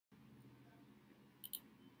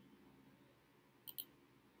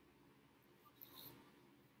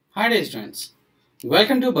Hi dear students,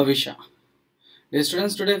 welcome to Bhavisha. Dear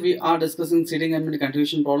students, today we are discussing seating and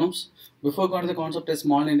contribution problems. Before going to the concept, a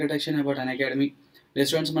small introduction about Unacademy. Dear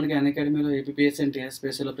students, మనకి Unacademy లో APPS and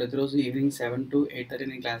TSPS లో ప్రతిరోజు evening 7 to 8:30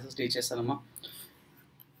 నేను classes teach చేస్తానమ్మా.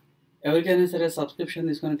 ఎవరికైనా సరే subscription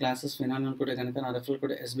తీసుకొని classes వినాలనుకుంటే కనుక నా రెఫరల్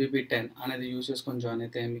కోడ్ SBB10 అనేది యూజ్ చేసుకొని జాయిన్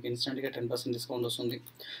అయితే మీకు ఇన్స్టెంట్గా 10% డిస్కౌంట్ వస్తుంది.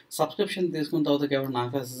 సబ్స్క్రిప్షన్ తీసుకున్న తర్వాత కేవలం నా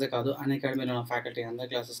క్లాసెసే కాదు అన్అకాడమీలో నా ఫ్యాకల్టీ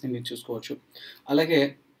అందరి క్లాసెస్ని మీరు చూసుకోవచ్చు. అలాగే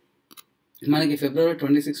మనకి ఫిబ్రవరి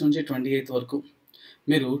 26 నుంచి 28 వరకు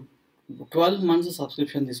మీరు 12 మంత్స్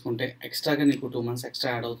సబ్స్క్రిప్షన్ తీసుకుంటే ఎక్స్ట్రాగా నీకు 2 మంత్స్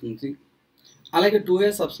ఎక్స్ట్రా యాడ్ అవుతుంది. అలాగే 2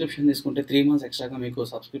 years సబ్స్క్రిప్షన్ తీసుకుంటే 3 months ఎక్స్ట్రాగా మీకు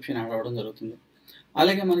సబ్స్క్రిప్షన్ యాడ్ అవ్వడం జరుగుతుంది.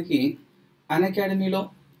 అలాగే మనకి అన్అకాడమీలో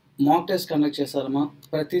మాక్ టెస్ట్ కండక్ట్ చేస్తారమ్మా.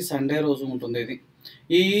 ప్రతి సండే రోజు ఉంటుంది ఇది.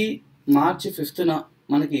 ఈ మార్చి 5th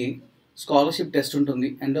మనకి స్కాలర్షిప్ టెస్ట్ ఉంటుంది,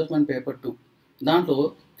 ఎండోర్స్మెంట్ పేపర్ 2. దాంట్లో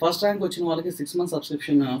ఫస్ట్ ర్యాంక్ వచ్చిన వాళ్ళకి 6 months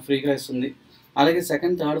సబ్స్క్రిప్షన్ ఫ్రీగా ఇస్తుంది. అలాగే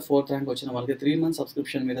సెకండ్, థర్డ్, ఫోర్త్ ర్యాంక్ వచ్చిన వాళ్ళకి 3 months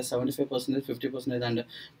సబ్స్క్రిప్షన్ మీద 75%, 50% అండ్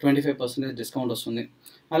 25% డిస్కౌంట్ వస్తుంది.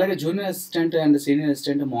 అలాగే junior assistant and senior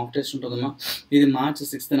assistant mock test ఉంటుందమ్మా. ఇది మార్చి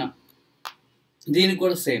 6th. దీనికి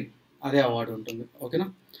కూడా సేమ్ అదే అవార్డు ఉంటుంది. ఓకేనా.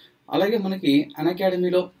 అలాగే మనకి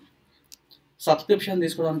అన్అకాడమీలో సబ్స్క్రిప్షన్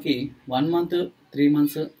తీసుకోవడానికి 1 month, 3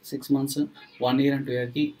 months, 6 months, 1 year and 2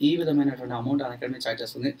 yearకి ఈ విధమైనటువంటి అమౌంట్ అన్అకాడమీ ఛార్జ్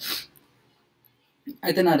చేస్తుంది.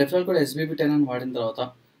 అయితే నా రెఫరల్ కూడా SBB10 అని వాడిన తర్వాత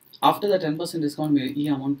ఆఫ్టర్ ద 10% డిస్కౌంట్ మీరు ఈ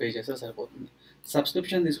అమౌంట్ పే చేస్తే సరిపోతుంది.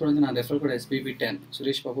 సబ్స్క్రిప్షన్ తీసుకోవడానికి నా రెఫరల్ కూడా SBB10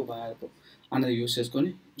 సురేష్ బాబు బయ్యారపు అనేది యూస్ చేసుకొని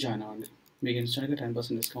జాయిన్ అవ్వండి. మీకు ఇన్స్టెంట్గా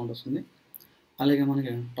 10% డిస్కౌంట్ వస్తుంది. అలాగే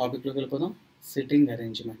మనకి టాపిక్లోకి వెళ్ళిపోదాం. Sitting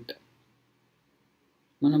arrangement.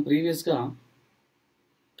 మనం ప్రీవియస్గా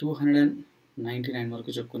 299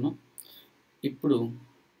 వరకు చెప్పుకున్నాం. ఇప్పుడు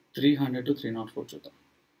 300 to 304 చూద్దాం.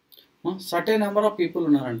 సర్టెన్ నెంబర్ ఆఫ్ పీపుల్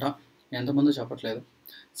ఉన్నారంట. ఎంతమందో చెప్పట్లేదు.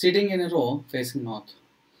 సిట్టింగ్ ఇన్ ఎ రో ఫేసింగ్ నార్త్.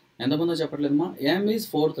 ఎంతమందో చెప్పట్లేదమ్మా. M is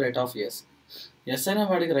 4th right of S. Yes అయినా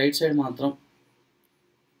వాడికి రైట్ సైడ్ మాత్రం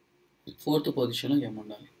 4th పొజిషన్లో M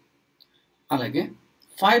ఉండాలి. అలాగే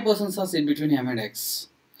 5 persons are SIT between M and X.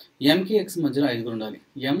 Mకి X మధ్యలో 5 ఉండాలి.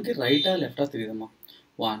 Mకి రైటా లెఫ్టా తెలియదమ్మా.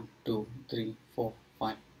 1 2 3 4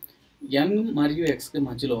 5. M మరియు Xకి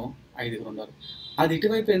మధ్యలో 5 ఉండాలి. అది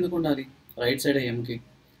ఇటువైపు ఎందుకు ఉండాలి? రైట్ సైడ్ Mకి,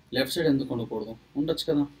 లెఫ్ట్ సైడ్ ఎందుకు ఉండకూడదు? ఉండొచ్చు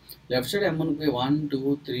కదా. లెఫ్ట్ సైడ్ M అనుకుంటే 1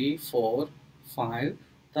 2 3 4 5,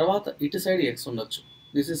 తర్వాత ఇటు సైడ్ X ఉండొచ్చు.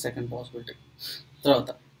 This is second possibility.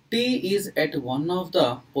 తర్వాత T is at one of the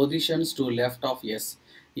positions to left of S.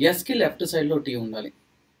 Sకి left సైడ్లో T ఉండాలి,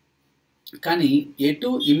 కానీ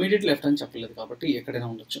ఎటు ఇమీడియట్ లెఫ్ట్ అని చెప్పలేదు కాబట్టి ఎక్కడైనా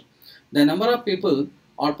ఉండొచ్చు. The number of people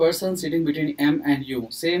or person sitting between M and U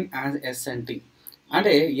same as S and T.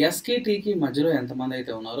 అంటే Sకి Tకి మధ్యలో ఎంతమంది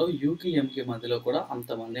అయితే ఉన్నారో Uకి Mకి మధ్యలో కూడా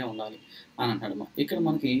అంతమందే ఉండాలి అని అంటాడు. ఇక్కడ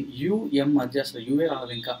మనకి U M మధ్య అసలు యూఏ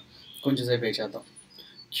రావాలి. ఇంకా కొంచెం సేపు వెయిట్ చేద్దాం.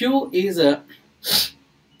 Q is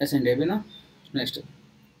S and A. Next,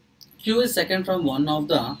 Q is second from one of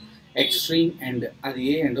the extreme end. అది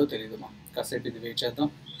ఏ ఎండో తెలియదు మా. కాసేపు ఇది వెయిట్ చేద్దాం.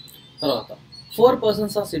 తర్వాత 4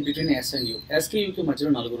 persons are SIT between S and U. Sకి Uకి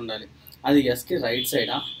మధ్యలో 4 ఉండాలి. అది Sకి రైట్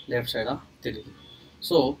సైడా లెఫ్ట్ సైడా తెలియదు.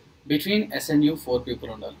 So between S and U 4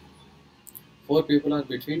 people ఉండాలి. 4 people are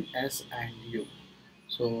between S and U.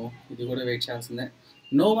 So ఇది కూడా వెయిట్ చేయాల్సిందే.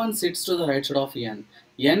 No one sits to the right side of N.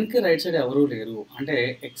 Nకి right side ఎవరూ లేరు. అంటే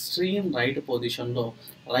ఎక్స్ట్రీమ్ రైట్ పొజిషన్లో,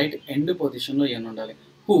 రైట్ ఎండ్ పొజిషన్లో N ఉండాలి.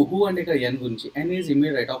 హూ అంటే ఇక్కడ N గురించి. N is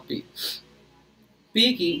immediate right of P.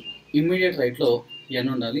 Pకి immediate రైట్లో N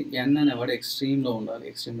ఉండాలి. N అనేవాడు ఎక్స్ట్రీమ్లో ఉండాలి,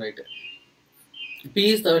 extreme right. P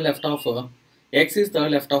is third left of X is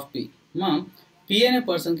third left of P. P అనే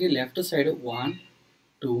పర్సన్కి లెఫ్ట్ సైడ్ 1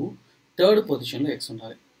 2 థర్డ్ పొజిషన్లో X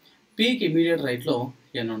ఉండాలి. Pకి ఇమీడియట్ రైట్లో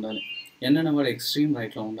N ఉండాలి. N అనేవాడు ఎక్స్ట్రీమ్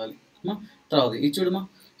రైట్లో ఉండాలి. తర్వాత ఇది చూడమా.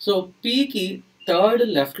 సో Pకి థర్డ్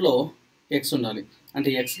లెఫ్ట్లో X ఉండాలి. అంటే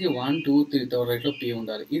Xకి 1 2 3 థర్డ్ రైట్లో P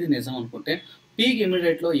ఉండాలి. ఇది నిజం అనుకుంటే Pకి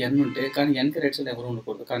ఇమీడియట్లో N ఉంటే కానీ Nకి రైట్ సైడ్ ఎవరు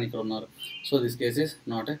ఉండకూడదు, కానీ ఇక్కడ ఉన్నారు. So this case is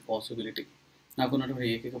not a possibility. నాకు ఉన్నటువంటి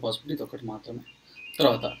ఏకైక పాసిబిలిటీ ఇది ఒకటి మాత్రమే.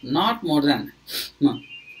 తర్వాత not more than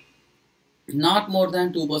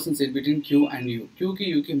 2 persons SIT between Q and U. Qకి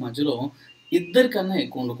Uకి మధ్యలో ఇద్దరికన్నా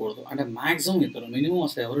ఎక్కువ ఉండకూడదు. అంటే మ్యాక్సిమం ఇద్దరు, మినిమం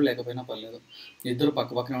అసలు ఎవరు లేకపోయినా పర్లేదు. ఇద్దరు పక్క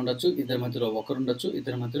పక్కనే ఉండొచ్చు, ఇద్దరి మధ్యలో ఒకరు ఉండొచ్చు,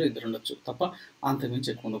 ఇద్దరి మధ్యలో ఇద్దరు ఉండొచ్చు, తప్ప అంతకుమించి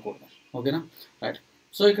ఎక్కువ ఉండకూడదు. ఓకేనా. రైట్.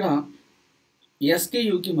 సో ఇక్కడ Sకి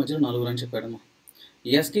Uకి మధ్యలో 4 అని చెప్పాడమ్మా.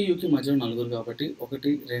 Sకి Uకి మధ్యలో 4 కాబట్టి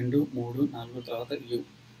 1 2 3 4 తర్వాత U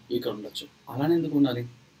ఇక్కడ ఉండొచ్చు. అలానే ఎందుకు ఉండాలి?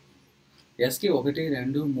 Sకి 1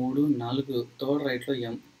 2 3 4 థర్డ్ రైట్లో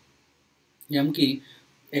M. Mకి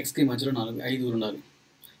Xకి మధ్యలో 5 ఉండాలి.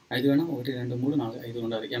 5 అయినా 1 2 3 4 5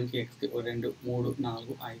 ఉండాలి. Mకి Xకి 2 3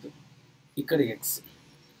 4 5. ఇక్కడ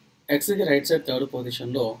Xకి రైట్ సైడ్ థర్డ్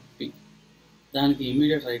పొజిషన్లో P, దానికి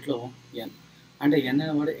ఇమీడియట్ రైట్లో N. అంటే ఎన్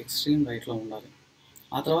అనేవాడు ఎక్స్ట్రీమ్ రైట్లో ఉండాలి.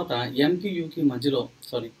 ఆ తర్వాత ఎంకి యూకి మధ్యలో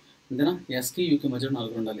ఇంతేనా, ఎస్కి యూకి మధ్యలో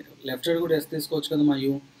 4 ఉండాలి. లెఫ్ట్ సైడ్ కూడా ఎస్ తీసుకోవచ్చు కదా మా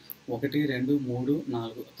యూ. 1 2 3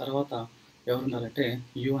 4 తర్వాత ఎవరు ఉండాలంటే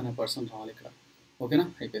యూ అనే పర్సన్ రావాలి ఇక్కడ. ఓకేనా,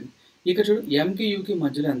 అయిపోయింది. ఇక్కడ చూడు, ఎంకి యూకి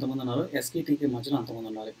మధ్యలో ఎంతమంది ఉన్నారు, ఎస్కి టీకి మధ్యలో అంతమంది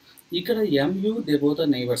ఉండాలి. ఇక్కడ Mu they both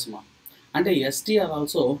are neighbours మా, అంటే ఎస్టీ ఆర్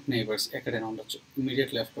ఆల్సో నైబర్స్, ఎక్కడైనా ఉండొచ్చు,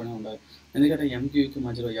 ఇమీడియట్ లెఫ్ట్లోనే ఉండాలి. ఎందుకంటే ఎంకి యూకి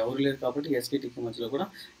మధ్యలో ఎవరు లేరు కాబట్టి ఎస్కి టీకి మధ్యలో కూడా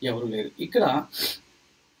ఎవరు లేరు. ఇక్కడ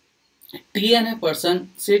టీ అనే person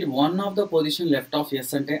SIT one of the position left of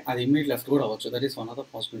yes అంటే అది ఇమీడియట్ లెఫ్ట్ కూడా అవ్వచ్చు. That is one of the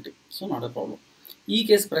possibility. So not a problem. ఈ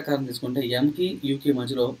కేసు ప్రకారం తీసుకుంటే ఎంకి యూకి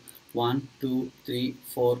మధ్యలో 1 2 3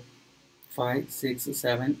 4 5 6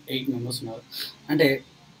 7 8 మెంబర్స్ ఉన్నారు. అంటే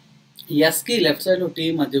ఎస్కి లెఫ్ట్ సైడ్లో టీ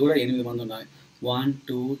మధ్య కూడా 8 మంది ఉండాలి. 1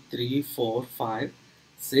 2 3 4 5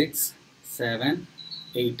 6 7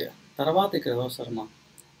 8 తర్వాత ఇక్కడ ఎవరు వస్తారమ్మా,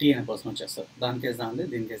 టీ అనే పర్సన్ వచ్చేస్తారు. దానికేసి దాందే,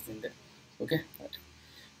 దీనికేసి దీందే. ఓకే,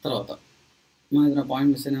 తర్వాత మా ఏదైనా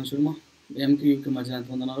పాయింట్ మిస్ అయినా చూడమా, ఎంకి యూకి మధ్యలో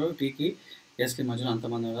ఎంతమంది ఉన్నారు, టీకి ఎస్కి మధ్యలో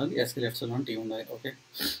అంతమంది ఉండాలి, ఎస్కి లెఫ్ట్ సైడ్లో టీ ఉండాలి. ఓకే,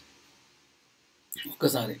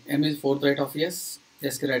 ఒక్కసారి ఎం is fourth right of yes,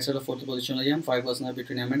 ఎస్కి right సైడ్లో ఫోర్త్ పొజిషన్లో ఎం, 5% are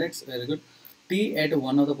between m and x, very good. T at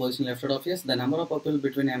one of the position left side of S, the number of people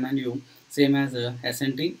between M and U same as S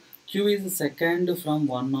and T. Q is second from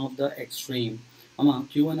one of the extreme.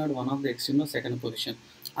 Q అన్నాడు one of the ఎక్స్ట్రీమ్లో second position.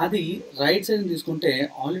 అది right side తీసుకుంటే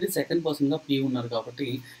already second పర్సన్గా P ఉన్నారు కాబట్టి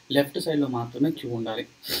left సైడ్లో మాత్రమే Q ఉండాలి.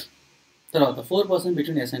 తర్వాత 4%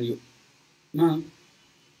 బిట్వీన్ S అండ్ U,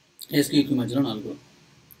 ఎస్కి యూకి మధ్యలో 4.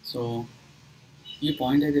 సో ఈ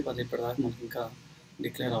పాయింట్ అయితే ఇప్పటిదాకా మనకి ఇంకా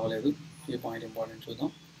డిక్లేర్ అవ్వలేదు. ఈ పాయింట్ ఇంపార్టెంట్,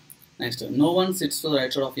 చూద్దాం. Next, no one sits to the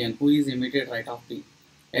right side of N, who is immediate right of P,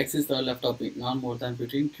 X is third left of P, not more than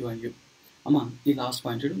between Q and U. ఈ last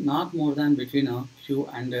point not more than between Q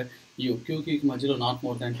and U, Qకి మధ్యలో not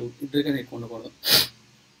more than 2, ఇద్దరికైనా ఎక్కువ ఉండకూడదు.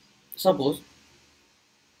 Suppose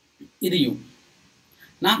ఇది U,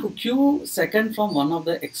 నాకు Q second from one of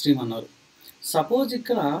the extreme అన్నారు. Suppose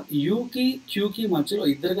ఇక్కడ యూకి క్యూకి మధ్యలో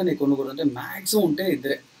ఇద్దరికైనా ఎక్కువ ఉండకూడదు, అంటే మ్యాక్సిమం ఉంటే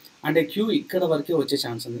ఇద్దరే, అంటే Q ఇక్కడ వరకే వచ్చే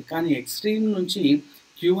ఛాన్స్ ఉంది. కానీ ఎక్స్ట్రీమ్ నుంచి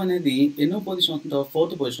Q అనేది ఎన్నో పొజిషన్ అవుతుందో,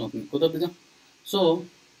 ఫోర్త్ పొజిషన్ అవుతుంది, కుదరదుగా. సో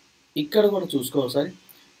ఇక్కడ కూడా చూసుకోవాలి సార్,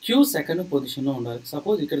 Q సెకండ్ పొజిషన్లో ఉండాలి.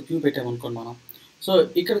 సపోజ్ ఇక్కడ Q పెట్టామనుకోండి మనం, సో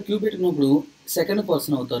ఇక్కడ Q పెట్టినప్పుడు సెకండ్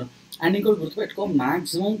పర్సన్ అవుతారు. అండ్ ఇంకోటి గుర్తుపెట్టుకో,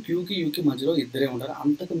 మ్యాక్సిమం Qకి యూకి మధ్యలో ఇద్దరే ఉండాలి,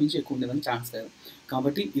 అంతకు మించి ఎక్కువ ఉండేదని ఛాన్స్ లేదు.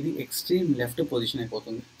 కాబట్టి ఇది ఎక్స్ట్రీమ్ లెఫ్ట్ పొజిషన్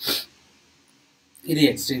అయిపోతుంది. ఇది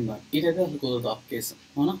ఎక్స్ట్రీమ్గా, ఇదైతే అసలు కుదరదు ఆ కేసు,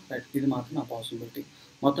 అవునా, రైట్. ఇది మాత్రం నా పాసిబిలిటీ.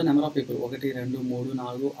 మొత్తం నెంబర్ ఆఫ్ పీపుల్ 1 2 3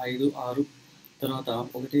 4 5 6, తర్వాత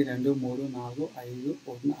 1 2 3 4 5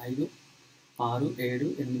 1 5 6 7 8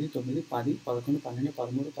 9 10 11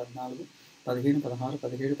 12 13 14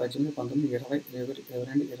 15 16 17 18 19 20 21 22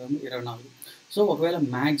 23 24. సో ఒకవేళ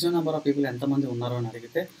మ్యాక్సిమం నెంబర్ ఆఫ్ పీపుల్ ఎంతమంది ఉన్నారో అని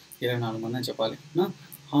అడిగితే 24 మంది అని చెప్పాలి.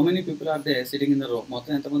 How many people are they sitting in the రో,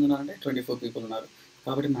 మొత్తం ఎంతమంది ఉన్నారంటే 24 పీపుల్ ఉన్నారు.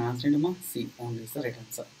 కాబట్టి మన ఆన్సర్ ఏంటమ్మా, C only is the right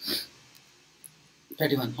answer.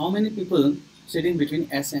 31, how many people sitting between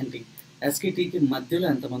yes and tea, ఎస్కి టీకి మధ్యలో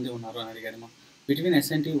ఎంతమంది ఉన్నారు అని అడిగాడమ్మా. బిట్వీన్ ఎస్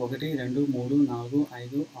అండ్ టీ 1 2 3 4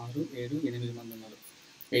 5 6 7 8 మంది ఉన్నారు,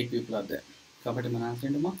 8 పీపుల్ ఆర్ దేర్. కాబట్టి మన ఆన్సర్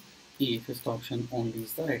ఏంటమ్మా, ఈ fifth option only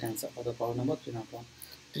is the right answer for the problem number 301.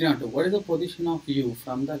 302, what is the position of you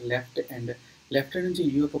from the left and, left hand నుంచి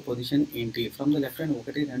you యొక్క position ఏంటి, from the left hand 1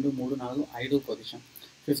 2 3 4 5 position,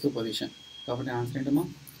 fifth position. కాబట్టి answer ఏంటమ్మా,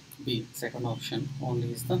 B second option only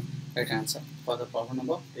is the right answer for the problem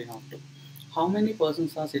number 302. How many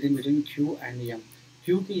persons are sitting between Q and M,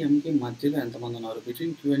 క్యూకి ఎంకి మధ్యలో ఎంతమంది ఉన్నారు,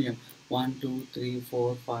 between Q and M 1 2 3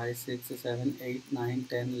 4 5 6 7 8 9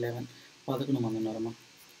 10 11, 11 మంది ఉన్నారమ్మా,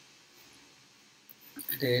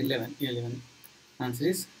 అంటే 11. Answer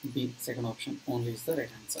is B second option only is the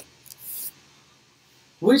right answer.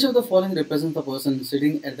 Which of the following represents the person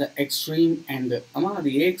sitting at the extreme end?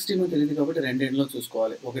 అది ఏ extreme తెలియదు కాబట్టి రెండు ఎండ్లో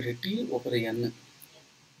చూసుకోవాలి, ఒకటి టీ ఒకటి ఎన్.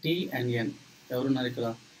 టీ అండ్ ఎన్ ఎవరున్నారు ఇక్కడ,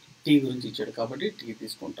 టీ గురించి ఇచ్చాడు కాబట్టి టీ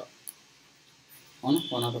తీసుకుంటాం, అవును,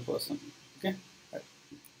 one of the person. Okay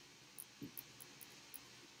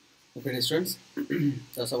students,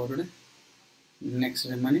 that's about today.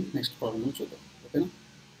 Next problem చూద్దాం, ఓకేనా.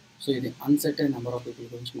 సో ఇది అన్సర్టైన్ నెంబర్ ఆఫ్ పీపుల్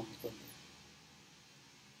గురించి మాట్లాడుతుంది.